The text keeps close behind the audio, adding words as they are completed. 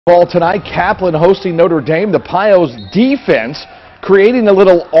Ball tonight, Kaplan hosting Notre Dame. The Pios defense creating a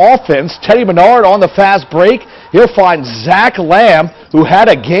little offense. Teddy Menard on the fast break. He'll find Zach Lamb, who had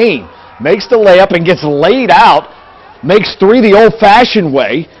a game. Makes the layup and gets laid out. Makes three the old-fashioned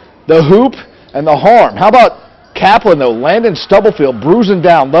way. The hoop and the harm. How about Kaplan, though? Landon Stubblefield bruising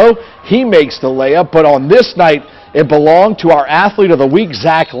down low. He makes the layup, but on this night, it belonged to our athlete of the week,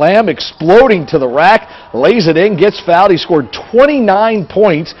 Zach Lamb, exploding to the rack, lays it in, gets fouled. He scored 29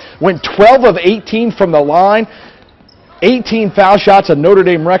 points, went 12 of 18 from the line, 18 foul shots, a Notre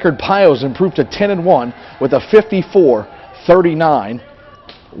Dame record. Pios improved to 10-1 with a 54-39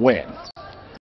 win.